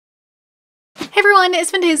everyone, it's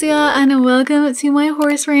Fantayzia and welcome to my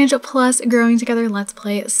Horse Ranch plus Growing Together Let's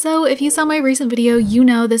Play. So if you saw my recent video, you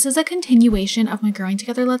know this is a continuation of my Growing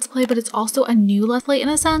Together Let's Play, but it's also a new Let's Play in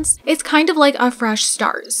a sense. It's kind of like a fresh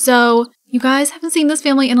start. So you guys haven't seen this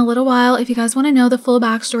family in a little while. If you guys want to know the full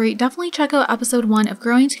backstory, definitely check out episode 1 of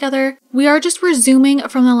Growing Together. We are just resuming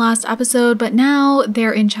from the last episode, but now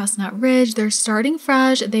they're in Chestnut Ridge. They're starting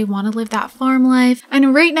fresh. They want to live that farm life.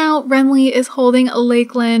 And right now, Renly is holding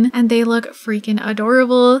Lakeland and they look freaking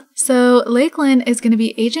adorable. So Lakeland is going to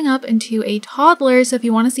be aging up into a toddler. So if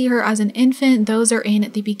you want to see her as an infant, those are in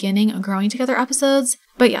the beginning of Growing Together episodes.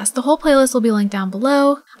 But yes, the whole playlist will be linked down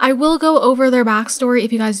below. I will go over their backstory.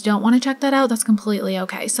 If you guys don't want to check that out, that's completely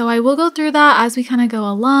okay. So I will go through that as we kind of go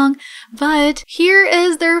along. But here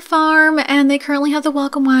is their farm and they currently have the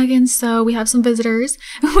welcome wagon. So we have some visitors,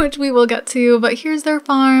 which we will get to. But here's their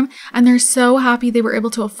farm and they're so happy they were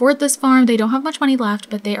able to afford this farm. They don't have much money left,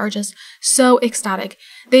 but they are just so ecstatic.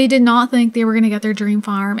 They did not think they were going to get their dream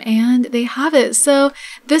farm and they have it. So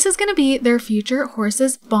this is going to be their future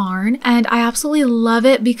horse's barn. And I absolutely love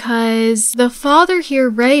it because the father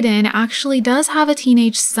here, Raiden, actually does have a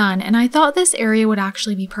teenage son. And I thought this area would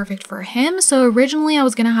actually be perfect for him. So originally I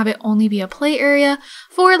was going to have it only be a play area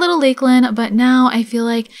for little Lakeland, but now I feel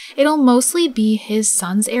like it'll mostly be his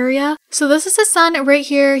son's area. So this is his son right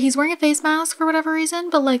here. He's wearing a face mask for whatever reason,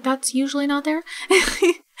 but like that's usually not there.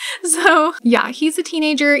 So yeah, he's a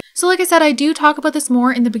teenager. So like I said, I do talk about this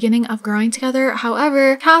more in the beginning of Growing Together.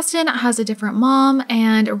 However, Caston has a different mom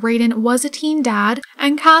and Raiden was a teen dad.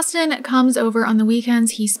 And Caston comes over on the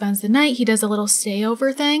weekends. He spends the night. He does a little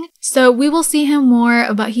stayover thing. So we will see him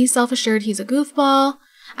more, but he's self-assured. He's a goofball.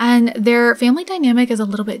 And their family dynamic is a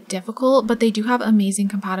little bit difficult, but they do have amazing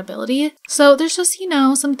compatibility. So there's just, you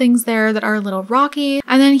know, some things there that are a little rocky.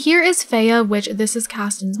 And then here is Faya, which this is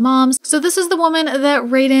Caston's mom. So this is the woman that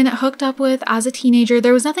Raiden hooked up with as a teenager.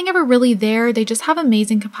 There was nothing ever really there. They just have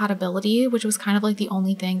amazing compatibility, which was kind of like the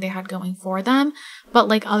only thing they had going for them. But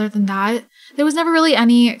like other than that, there was never really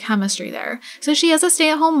any chemistry there. So she has a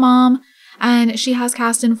stay-at-home mom. And she has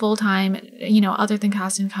Caston full-time, you know, other than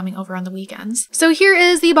Caston coming over on the weekends. So here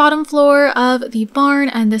is the bottom floor of the barn,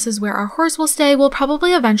 and this is where our horse will stay. We'll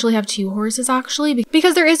probably eventually have 2 horses actually,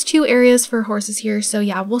 because there is 2 areas for horses here. So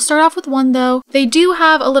yeah, we'll start off with 1 though. They do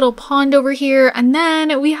have a little pond over here, and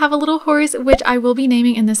then we have a little horse, which I will be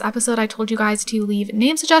naming in this episode. I told you guys to leave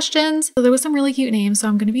name suggestions. So there was some really cute names, so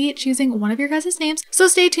I'm going to be choosing one of your guys' names. So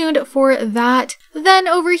stay tuned for that. Then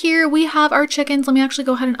over here, we have our chickens. Let me actually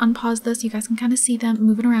go ahead and unpause this. You guys can kind of see them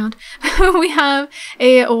moving around. We have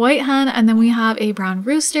a white hen and then we have a brown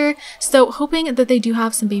rooster. So hoping that they do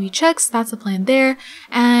have some baby chicks. That's the plan there.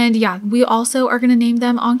 And yeah, we also are going to name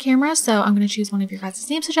them on camera. So I'm going to choose one of your guys'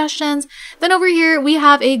 name suggestions. Then over here, we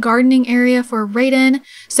have a gardening area for Raiden.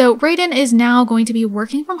 So Raiden is now going to be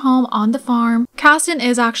working from home on the farm. Caston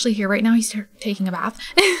is actually here right now. He's taking a bath.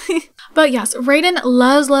 But yes, Raiden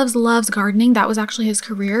loves gardening. That was actually his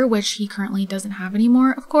career, which he currently doesn't have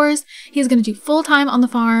anymore, of course. He's going to do full-time on the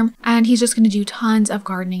farm and he's just going to do tons of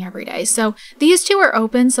gardening every day. So these 2 are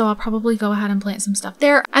open, so I'll probably go ahead and plant some stuff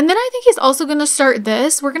there. And then I think he's also going to start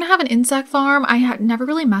this. We're going to have an insect farm. I had never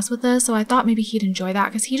really messed with this, so I thought maybe he'd enjoy that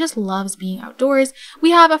because he just loves being outdoors.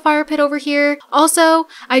 We have a fire pit over here. Also,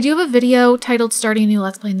 I do have a video titled Starting a New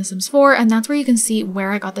Let's Play in The Sims 4, and that's where you can see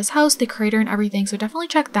where I got this house, the crater and everything. So definitely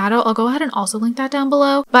check that out. I'll go ahead and also link that down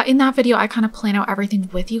below. But in that video, I kind of plan out everything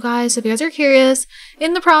with you guys. So if you guys are curious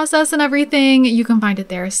in the process and everything, you can find it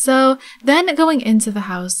there. So then going into the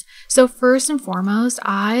house. So first and foremost,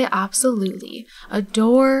 I absolutely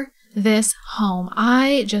adore this home.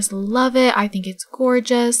 I just love it. I think it's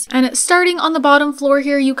gorgeous. And starting on the bottom floor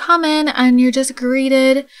here, you come in and you're just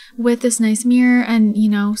greeted with this nice mirror and, you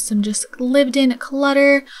know, some just lived in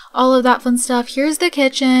clutter, all of that fun stuff. Here's the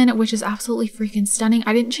kitchen, which is absolutely freaking stunning.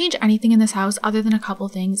 I didn't change anything in this house other than a couple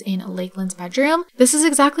things in Lakeland's bedroom. This is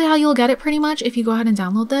exactly how you'll get it pretty much if you go ahead and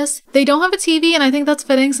download this. They don't have a TV and I think that's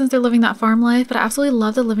fitting since they're living that farm life, but I absolutely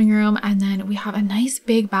love the living room. And then we have a nice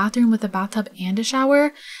big bathroom with a bathtub and a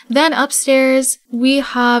shower. Then upstairs, we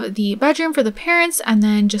have the bedroom for the parents and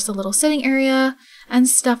then just a little sitting area and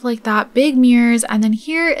stuff like that. Big mirrors. And then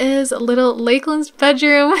here is little Lakeland's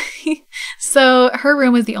bedroom. So her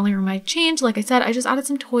room is the only room I changed. Like I said, I just added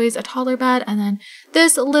some toys, a taller bed, and then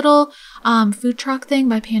this little food truck thing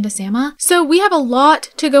by Panda Sama. So we have a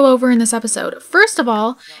lot to go over in this episode. First of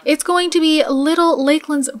all, it's going to be little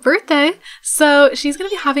Lakeland's birthday. So she's going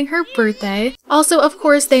to be having her birthday. Also, of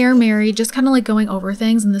course, they are married, just kind of like going over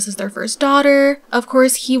things. And this is their first daughter. Of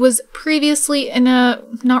course, he was previously in a,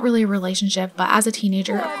 not really a relationship, but as a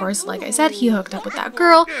teenager, of course, like I said, he hooked up with that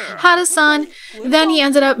girl, had a son, then he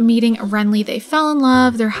ended up meeting Renly. They fell in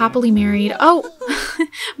love, they're happily married. Oh,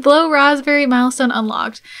 blow raspberry, milestone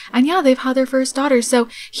unlocked. And yeah, they've had their first daughter. So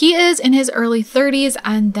he is in his early 30s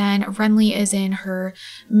and then Renly is in her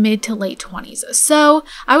mid to late 20s. So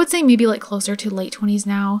I would say maybe like closer to late 20s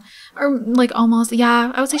now, or like almost,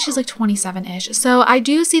 yeah, I would say she's like 27-ish. So I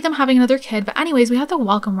do see them having another kid, but anyways, we have the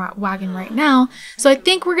welcome wagon right now. So I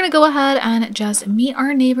think we're gonna go ahead and just meet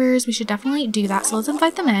our neighbors. We should definitely do that. So let's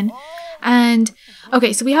invite them in. And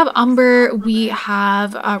okay, so we have Umber, we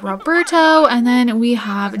have Roberto, and then we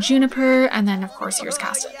have Juniper, and then of course here's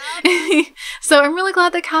Caston. So I'm really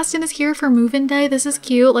glad that Caston is here for move-in day. This is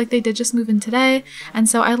cute, like they did just move in today, and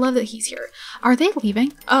so I love that he's here. Are they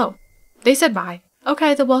leaving? Oh, they said bye.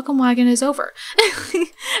 Okay, the welcome wagon is over.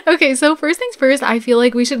 Okay, so first things first, I feel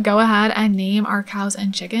like we should go ahead and name our cows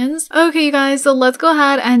and chickens. Okay, you guys, so let's go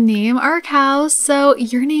ahead and name our cows. So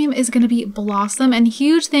your name is going to be Blossom, and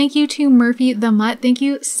huge thank you to Murphy the Mutt. Thank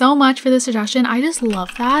you so much for the suggestion. I just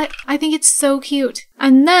love that. I think it's so cute.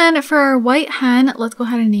 And then for our white hen, let's go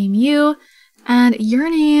ahead and name you. And your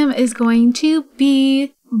name is going to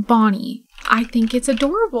be Bonnie. I think it's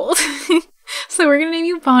adorable. So we're gonna name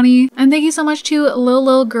you Bonnie. And thank you so much to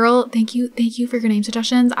Lil Girl. Thank you for your name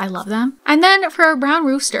suggestions. I love them. And then for our brown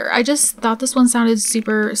rooster, I just thought this one sounded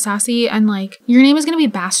super sassy, and like your name is gonna be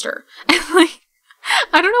Baster. And like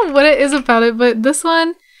I don't know what it is about it, but this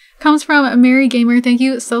one comes from Mary Gamer. Thank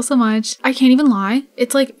you so much. I can't even lie.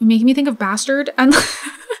 It's like making me think of bastard and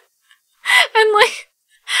and like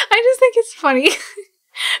I just think it's funny.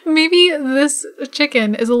 Maybe this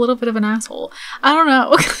chicken is a little bit of an asshole. I don't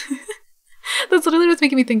know. That's literally what's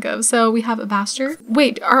making me think of. So we have a Baster.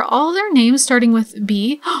 Wait, are all their names starting with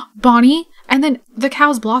B? Bonnie, and then the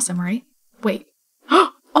cow's Blossom, right? Wait.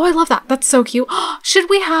 Oh, I love that. That's so cute. Should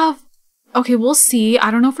we have... Okay, we'll see.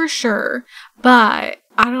 I don't know for sure, but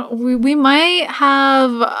we might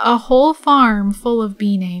have a whole farm full of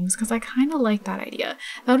bee names because I kind of like that idea.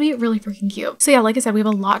 That would be really freaking cute. So yeah, like I said, we have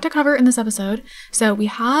a lot to cover in this episode. So we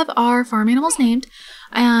have our farm animals named.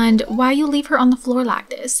 And why you leave her on the floor like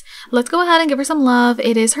this? Let's go ahead and give her some love.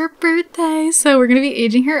 It is her birthday, so we're gonna be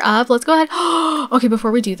aging her up. Let's go ahead. Okay,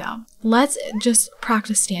 before we do though, let's just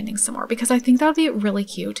practice standing some more because I think that would be really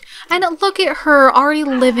cute. And look at her already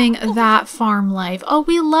living that farm life. Oh,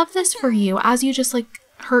 we love this for you as you just like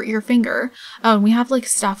hurt your finger. Oh, and we have like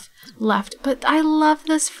stuff left, but I love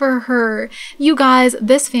this for her. You guys,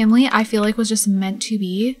 this family I feel like was just meant to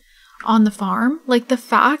be on the farm. Like the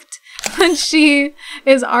fact that she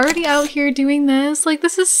is already out here doing this, like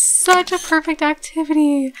this is such a perfect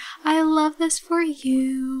activity. I love this for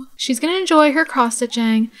you. She's gonna enjoy her cross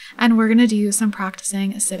stitching and we're gonna do some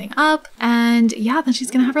practicing sitting up, and yeah, then she's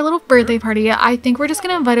gonna have her little birthday party. I think we're just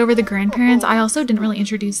gonna invite over the grandparents. I also didn't really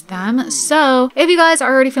introduce them, so if you guys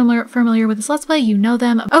are already familiar with this Let's Play, you know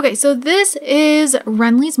them. Okay, so this is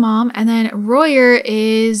Renly's mom, and then Royer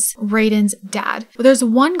is Raiden's dad. There's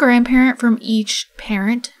one grandparent from each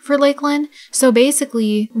parent for Lakeland. So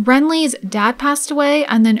basically, Renly's dad passed away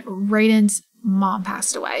and then Raiden's mom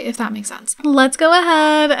passed away, if that makes sense. Let's go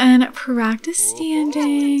ahead and practice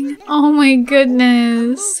standing. Oh my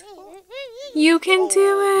goodness. You can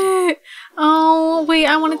do it. Oh, wait,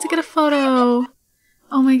 I wanted to get a photo.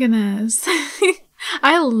 Oh my goodness.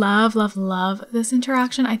 I love this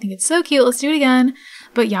interaction. I think it's so cute. Let's do it again.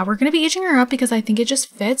 But yeah, we're going to be aging her up because I think it just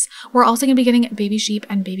fits. We're also going to be getting baby sheep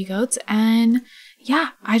and baby goats. And yeah,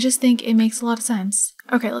 I just think it makes a lot of sense.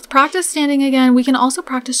 Okay, let's practice standing again. We can also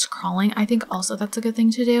practice crawling. I think also that's a good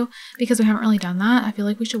thing to do because we haven't really done that. I feel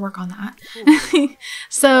like we should work on that.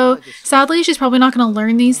 So sadly, she's probably not going to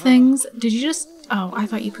learn these things. Did you just... Oh, I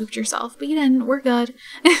thought you pooped yourself, but you didn't. We're good.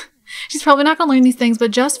 She's probably not going to learn these things,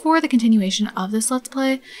 but just for the continuation of this Let's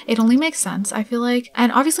Play, it only makes sense, I feel like.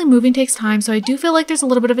 And obviously moving takes time, so I do feel like there's a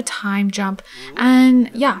little bit of a time jump. And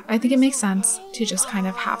yeah, I think it makes sense to just kind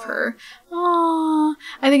of have her... Aww,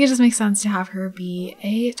 I think it just makes sense to have her be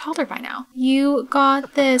a toddler by now. You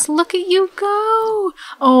got this. Look at you go.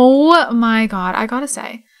 Oh my god, I gotta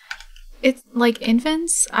say. It's like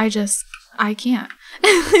infants, I can't.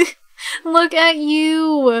 Look at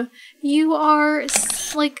you. You are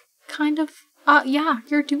like... kind of yeah,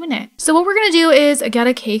 you're doing it. So what we're gonna do is get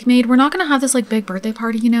a cake made. We're not gonna have this like big birthday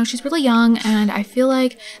party, you know, she's really young and I feel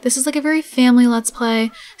like this is like a very family Let's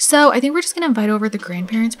Play. So I think we're just gonna invite over the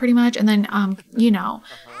grandparents pretty much, and then you know,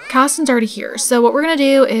 Caston's already here. So what we're gonna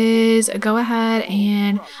do is go ahead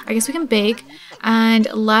and I guess we can bake, And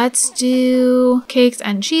let's do cakes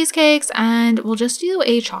and cheesecakes, and we'll just do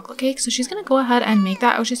a chocolate cake. So she's gonna go ahead and make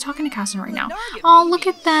that. Oh, she's talking to Caston right now. Oh, look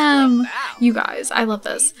at them. You guys, I love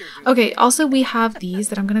this. Okay, also we have these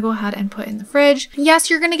that I'm gonna go ahead and put in the fridge. Yes,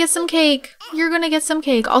 you're gonna get some cake. You're gonna get some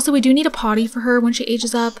cake. Also, we do need a potty for her when she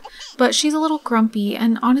ages up, but she's a little grumpy,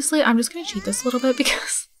 and honestly, I'm just gonna cheat this a little bit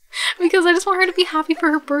because I just want her to be happy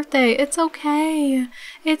for her birthday. It's okay.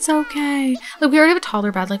 It's okay. Like, we already have a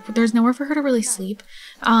toddler bed. Like, there's nowhere for her to really sleep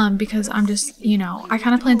because I'm just, you know, I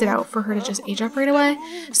kind of planned it out for her to just age up right away.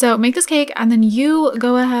 So make this cake, and then you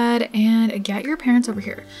go ahead and get your parents over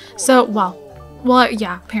here. So, well,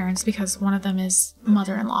 yeah, parents, because one of them is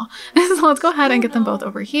mother-in-law. So let's go ahead and get them both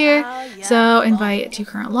over here. So invite to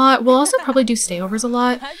current lot. We'll also probably do stayovers a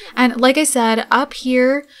lot. And like I said, up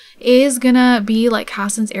here is gonna be like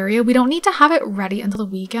Caston's area. We don't need to have it ready until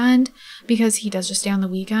the weekend because he does just stay on the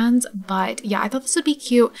weekends. But yeah, I thought this would be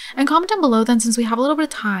cute. And comment down below then, since we have a little bit of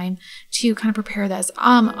time to kind of prepare this.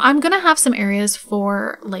 I'm gonna have some areas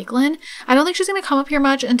for Lakeland. I don't think she's gonna come up here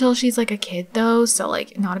much until she's like a kid though, so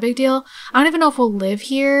like not a big deal. I don't even know if we'll live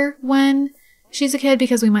here when she's a kid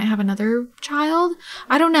because we might have another child.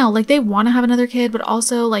 I don't know, like they want to have another kid, but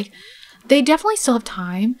also like they definitely still have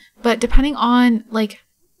time, but depending on like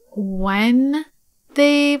when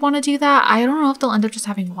they want to do that, I don't know if they'll end up just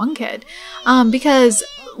having one kid because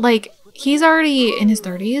like he's already in his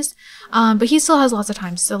 30s, but he still has lots of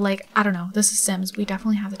time. So like, I don't know, this is Sims, we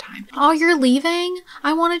definitely have the time. Oh, you're leaving?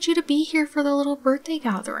 I wanted you to be here for the little birthday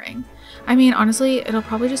gathering. I mean, honestly, it'll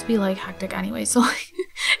probably just be like hectic anyway, so like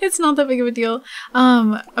it's not that big of a deal.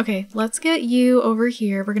 Okay, let's get you over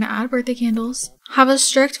here. We're gonna add birthday candles. Have a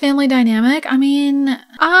strict family dynamic. I mean,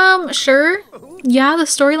 sure. Yeah, the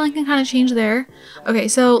storyline can kind of change there. Okay,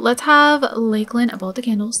 so let's have Lakeland about the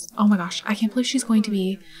candles. Oh my gosh, I can't believe she's going to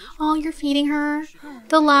be... Oh, you're feeding her?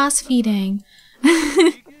 The last feeding.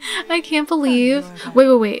 I can't believe.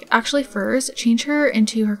 Wait. Actually, first, change her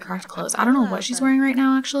into her correct clothes. I don't know what she's wearing right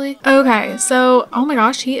now, actually. Okay, so, oh my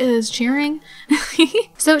gosh, he is cheering.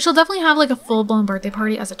 So she'll definitely have like a full-blown birthday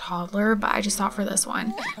party as a toddler, but I just thought for this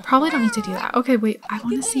one, probably don't need to do that. Okay, wait, I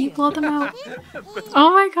want to see you blow them out.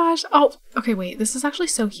 Oh my gosh. Oh, okay, wait, this is actually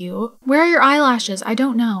so cute. Where are your eyelashes? I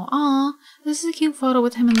don't know. Aw, this is a cute photo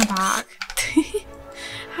with him in the back.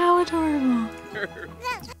 How adorable.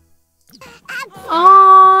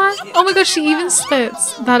 Aww. Oh my gosh, she even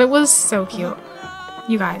spits. That it was so cute.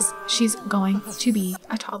 You guys, she's going to be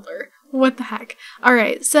a toddler. What the heck?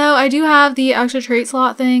 Alright, so I do have the extra trait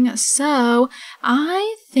slot thing, so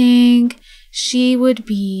I think she would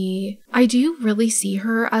be... I do really see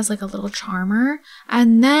her as like a little charmer,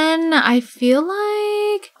 and then I feel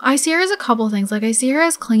like I see her as a couple things. Like I see her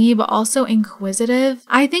as clingy but also inquisitive.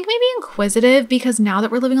 I think maybe inquisitive because now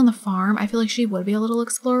that we're living on the farm, I feel like she would be a little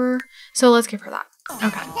explorer. So let's give her that.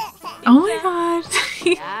 Okay. Oh my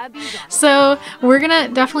god. So we're gonna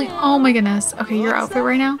definitely... Oh my goodness. Okay, your outfit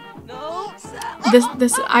right now.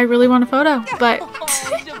 This I really want a photo, but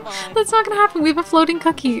that's not gonna happen. We have a floating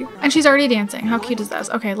cookie and she's already dancing. How cute is this?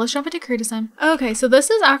 Okay, let's jump into create a sim. Okay, so this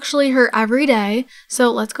is actually her everyday. So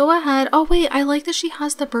let's go ahead. Oh wait, I like that she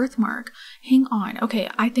has the birthmark. Hang on. Okay,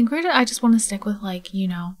 I think I just want to stick with like, you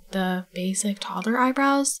know, the basic toddler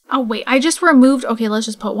eyebrows. Oh wait, I just removed. Okay, let's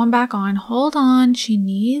just put one back on. Hold on. She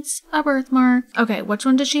needs a birthmark. Okay, which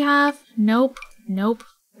one does she have? Nope.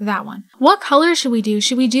 That one. What color should we do?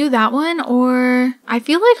 Should we do that one? Or I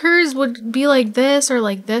feel like hers would be like this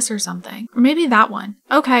or something. Or maybe that one.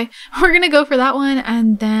 Okay, we're gonna go for that one,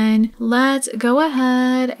 and then let's go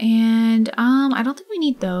ahead and I don't think we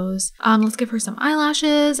need those. Let's give her some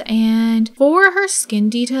eyelashes, and for her skin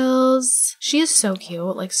details, she is so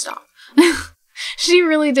cute. Like, stop. She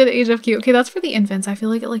really did age up cute. Okay, that's for the infants. I feel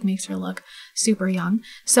like it like makes her look super young.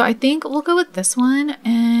 So I think we'll go with this one,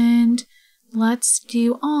 and let's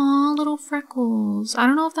do, aw, little freckles. I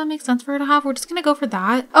don't know if that makes sense for her to have. We're just gonna go for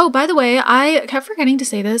that. Oh, by the way, I kept forgetting to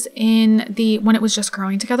say this when it was just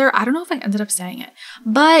growing together. I don't know if I ended up saying it,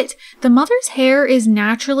 but the mother's hair is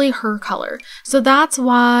naturally her color. So that's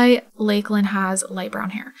why Lakeland has light brown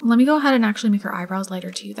hair. Let me go ahead and actually make her eyebrows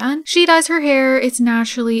lighter too then. She dyes her hair. It's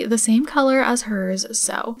naturally the same color as hers.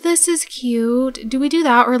 So this is cute. Do we do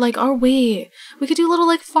that? Or like, oh wait, we could do little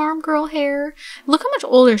like farm girl hair. Look how much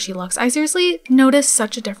older she looks. I seriously noticed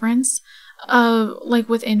such a difference like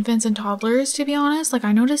with infants and toddlers, to be honest. Like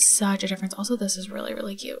I noticed such a difference. Also, this is really,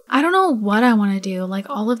 really cute. I don't know what I want to do. Like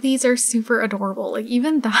all of these are super adorable. Like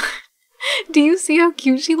even that. Do you see how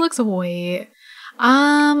cute she looks? Wait.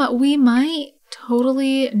 We might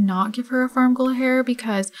totally not give her a farm girl hair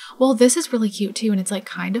because, well, this is really cute too, and it's like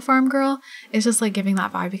kind of farm girl. It's just like giving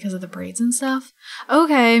that vibe because of the braids and stuff.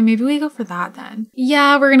 Okay, maybe we go for that then.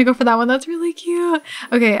 Yeah, we're gonna go for that one. That's really cute.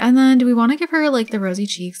 Okay, and then do we want to give her like the rosy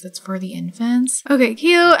cheeks? That's for the infants. Okay,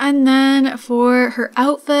 cute. And then for her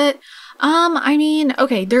outfit, I mean,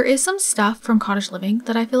 okay, there is some stuff from Cottage Living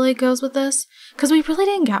that I feel like goes with this because we really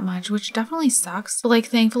didn't get much, which definitely sucks. But like,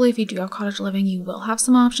 thankfully, if you do have Cottage Living, you will have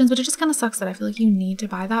some options, but it just kind of sucks that I feel like you need to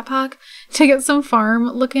buy that pack to get some farm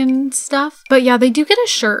looking stuff. But yeah, they do get a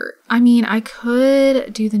shirt. I mean, I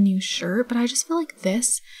could do the new shirt, but I just feel like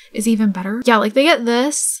this is even better. Yeah, like they get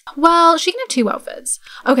this. Well, she can have 2 outfits.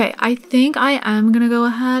 Okay, I think I am gonna go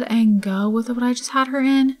ahead and go with what I just had her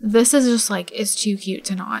in. This is just like, it's too cute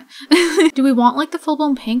to not. Do we want like the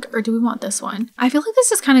full-blown pink or do we want this one? I feel like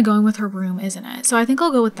this is kind of going with her room, isn't it? So I think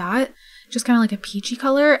I'll go with that. Just kind of like a peachy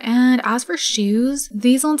color. And as for shoes,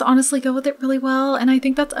 these ones honestly go with it really well. And I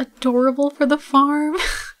think that's adorable for the farm.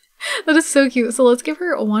 That is so cute. So let's give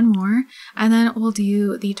her one more and then we'll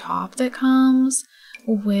do the top that comes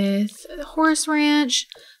with Horse Ranch.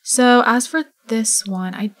 So as for this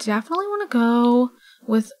one, I definitely want to go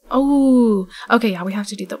with, oh, okay, yeah, we have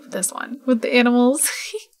to do this one with the animals.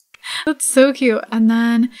 That's so cute. And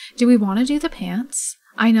then do we want to do the pants?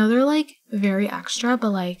 I know they're like very extra,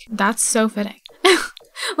 but like that's so fitting.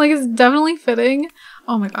 Like it's definitely fitting.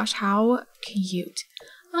 Oh my gosh, how cute.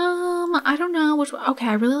 I don't know which one. Okay,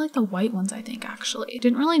 I really like the white ones, I think, actually.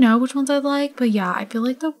 Didn't really know which ones I'd like, but yeah, I feel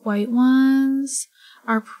like the white ones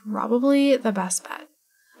are probably the best bet.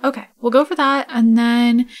 Okay, we'll go for that. And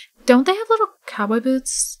then don't they have little cowboy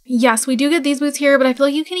boots? Yes, we do get these boots here, but I feel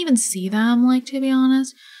like you can't even see them, like, to be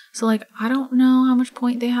honest. So like, I don't know how much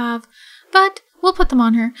point they have, but we'll put them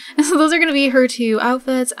on her. And so those are going to be her 2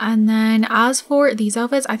 outfits. And then as for these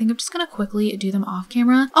outfits, I think I'm just going to quickly do them off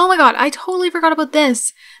camera. Oh my god, I totally forgot about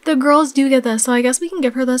this. The girls do get this, so I guess we can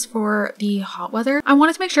give her this for the hot weather. I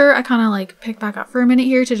wanted to make sure I kind of like pick back up for a minute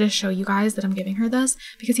here to just show you guys that I'm giving her this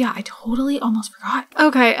because yeah, I totally almost forgot.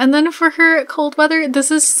 Okay, and then for her cold weather, this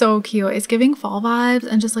is so cute. It's giving fall vibes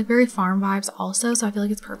and just like very farm vibes also, so I feel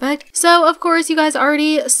like it's perfect. So of course you guys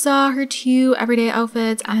already saw her 2 everyday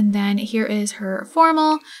outfits, and then here is her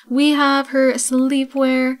formal. We have her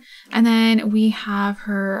sleepwear, and then we have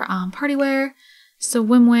her party wear,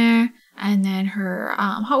 swimwear, and then her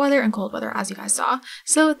hot weather and cold weather, as you guys saw.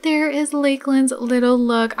 So there is Lakeland's little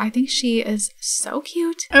look. I think she is so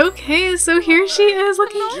cute. Okay, so here she is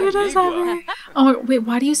looking cute as ever. Oh, wait,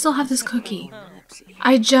 why do you still have this cookie?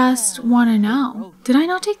 I just want to know. Did I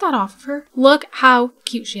not take that off of her? Look how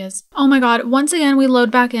cute she is. Oh my god, once again we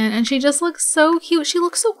load back in and she just looks so cute. She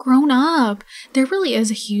looks so grown up. There really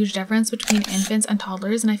is a huge difference between infants and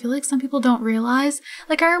toddlers, and I feel like some people don't realize.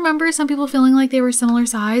 Like I remember some people feeling like they were similar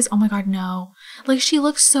size. Oh my god, no. Like she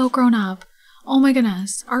looks so grown up. Oh my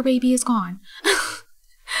goodness, our baby is gone.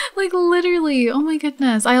 Like literally, oh my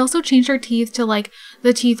goodness. I also changed her teeth to like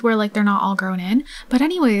the teeth where like they're not all grown in. But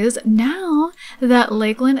anyways, now that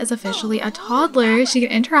Lakeland is officially a toddler, she can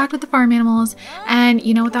interact with the farm animals. And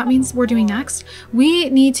you know what that means we're doing next? We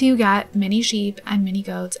need to get mini sheep and mini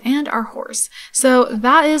goats and our horse. So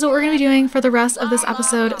that is what we're going to be doing for the rest of this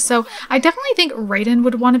episode. So I definitely think Raiden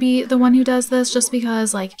would want to be the one who does this just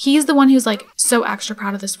because like he's the one who's like so extra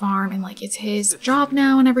proud of this farm and like it's his job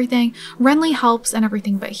now and everything. Renly helps and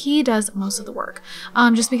everything, but he does most of the work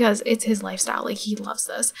just because it's his lifestyle. Like he loves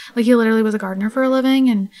this. Like he literally was a gardener for a living,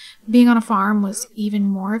 and being on a farm was even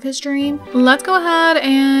more of his dream. Let's go ahead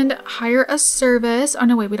and hire a service. Oh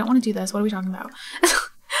no, wait, we don't want to do this. What are we talking about?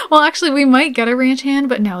 Well, actually, we might get a ranch hand,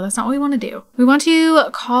 but no, that's not what we want to do. We want to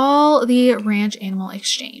call the ranch animal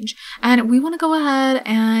exchange, and we want to go ahead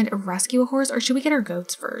and rescue a horse, or should we get our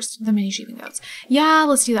goats first? The mini sheep and goats. Yeah,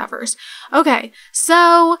 let's do that first. Okay,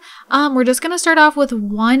 so we're just going to start off with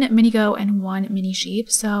 1 mini goat and 1 mini sheep.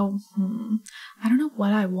 So, I don't know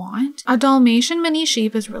what I want. A Dalmatian mini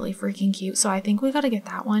sheep is really freaking cute, so I think we gotta get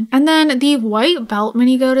that one. And then the white belt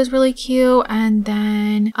mini goat is really cute. And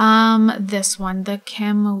then this one, the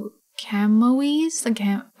Camoese?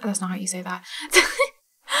 That's not how you say that.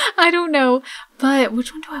 I don't know, but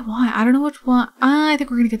which one do I want? I don't know which one. I think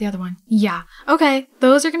we're gonna get the other one. Yeah. Okay,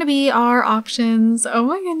 those are gonna be our options. Oh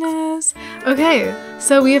my goodness. Okay,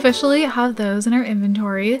 so we officially have those in our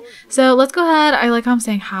inventory. So let's go ahead. I like how I'm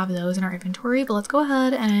saying have those in our inventory, but let's go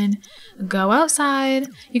ahead and go outside.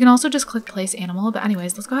 You can also just click place animal, but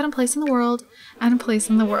anyways, let's go ahead and place in the world and place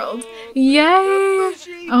in the world. Yay!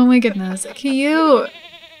 Oh my goodness, cute.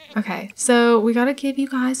 Okay, so we gotta give you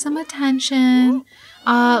guys some attention.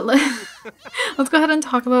 Let's go ahead and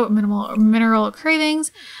talk about mineral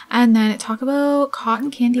cravings, and then talk about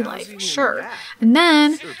cotton candy life. Sure. And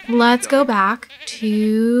then let's go back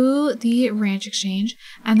to the ranch exchange,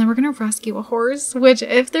 and then we're gonna rescue a horse, which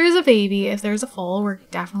if there's a baby, if there's a foal, we're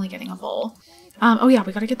definitely getting a foal. Oh yeah,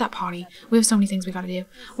 we gotta get that potty. We have so many things we gotta do.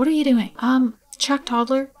 What are you doing? Check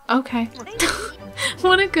toddler. Okay.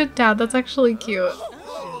 What a good dad. That's actually cute.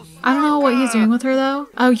 I don't know what he's doing with her though.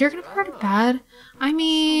 Oh, you're gonna put her to bed? I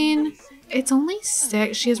mean, it's only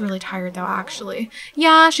 6. She is really tired though, actually.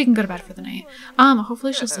 Yeah, she can go to bed for the night.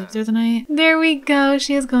 Hopefully she'll sleep through the night. There we go.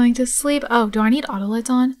 She is going to sleep. Oh, do I need auto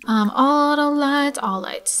lights on? Auto lights, all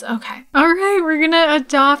lights. Okay. All right, we're gonna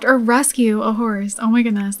adopt or rescue a horse. Oh my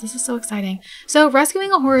goodness, this is so exciting. So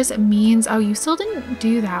rescuing a horse means, oh, you still didn't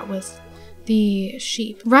do that with the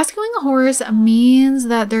sheep. Rescuing a horse means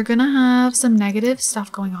that they're gonna have some negative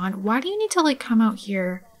stuff going on. Why do you need to like come out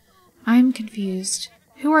here? I'm confused.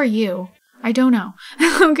 Who are you? I don't know.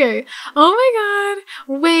 Okay. Oh my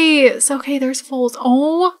god. Wait. So, okay, there's foals.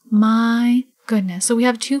 Oh my goodness. So we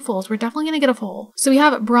have 2 foals. We're definitely gonna get a foal. So we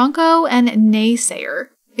have Bronco and Naysayer.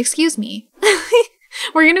 Excuse me.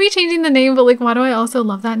 We're going to be changing the name, but like, why do I also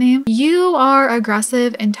love that name? You are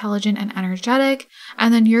aggressive, intelligent, and energetic.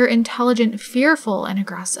 And then you're intelligent, fearful, and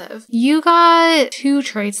aggressive. You got 2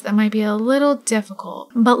 traits that might be a little difficult,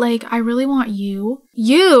 but like, I really want you.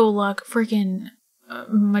 You look freaking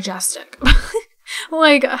majestic.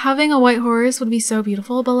 Like, having a white horse would be so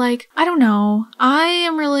beautiful, but like, I don't know. I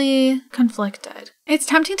am really conflicted. It's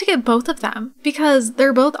tempting to get both of them because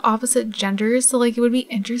they're both opposite genders, so like it would be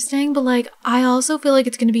interesting, but like I also feel like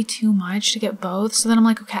it's going to be too much to get both. So then I'm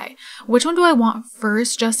like, okay, which one do I want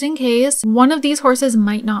first, just in case one of these horses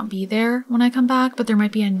might not be there when I come back, but there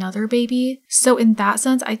might be another baby. So in that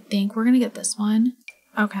sense, I think we're going to get this one.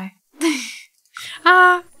 Okay.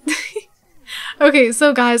 Okay,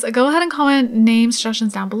 so guys, go ahead and comment name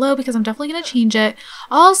suggestions down below because I'm definitely going to change it.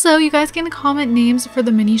 Also, you guys can comment names for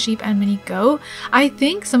the mini sheep and mini goat. I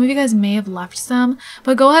think some of you guys may have left some,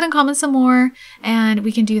 but go ahead and comment some more and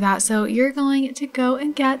we can do that. So you're going to go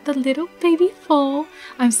and get the little baby foal.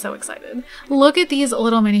 I'm so excited. Look at these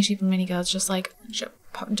little mini sheep and mini goats just like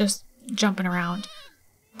just jumping around.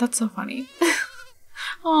 That's so funny.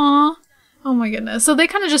 Aww. Oh my goodness. So they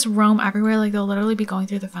kind of just roam everywhere. Like they'll literally be going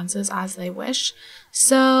through the fences as they wish.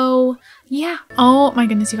 So yeah. Oh my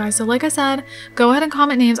goodness, you guys. So like I said, go ahead and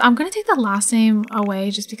comment names. I'm going to take the last name away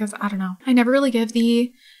just because I don't know. I never really give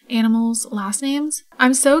the animals last names.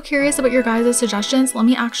 I'm so curious about your guys' suggestions. Let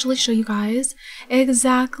me actually show you guys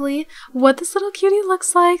exactly what this little cutie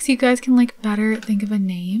looks like so you guys can like better think of a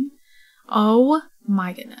name. Oh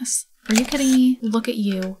my goodness. Are you kidding me? Look at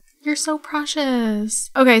you. You're so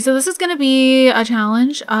precious. Okay, so this is gonna be a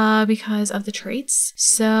challenge because of the traits.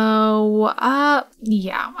 So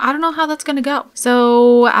yeah, I don't know how that's gonna go.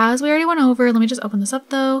 So as we already went over, let me just open this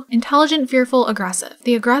up though. Intelligent, fearful, aggressive.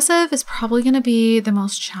 The aggressive is probably gonna be the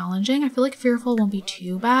most challenging. I feel like fearful won't be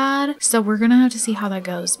too bad. So we're gonna have to see how that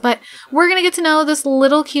goes. But we're gonna get to know this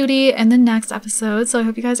little cutie in the next episode. So I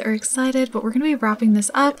hope you guys are excited, but we're gonna be wrapping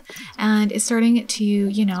this up and it's starting to,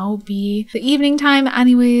 you know, be the evening time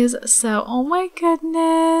anyways. So, oh my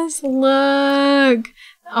goodness, look.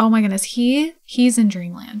 Oh my goodness, he's in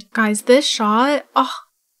dreamland. Guys, this shot, oh,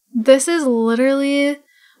 this is literally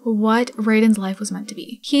what Raiden's life was meant to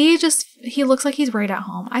be. He looks like he's right at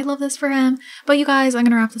home. I love this for him. But you guys, I'm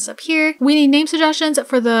gonna wrap this up here. We need name suggestions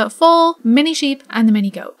for the foal, mini sheep, and the mini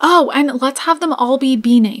goat. Oh, and let's have them all be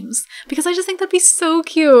bee names because I just think that'd be so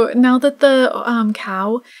cute. Now that the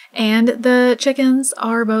cow and the chickens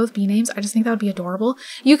are both bee names, I just think that would be adorable.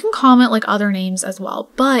 You can comment like other names as well,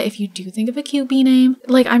 but if you do think of a cute bee name,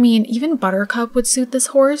 like I mean, even Buttercup would suit this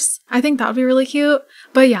horse. I think that would be really cute.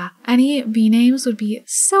 But yeah, any bee names would be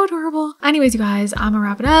so adorable. Anyways, you guys, I'm gonna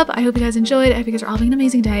wrap it up. I hope you guys enjoyed. I hope you guys are all having an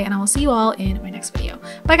amazing day, and I will see you all in my next video.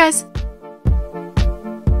 Bye, guys.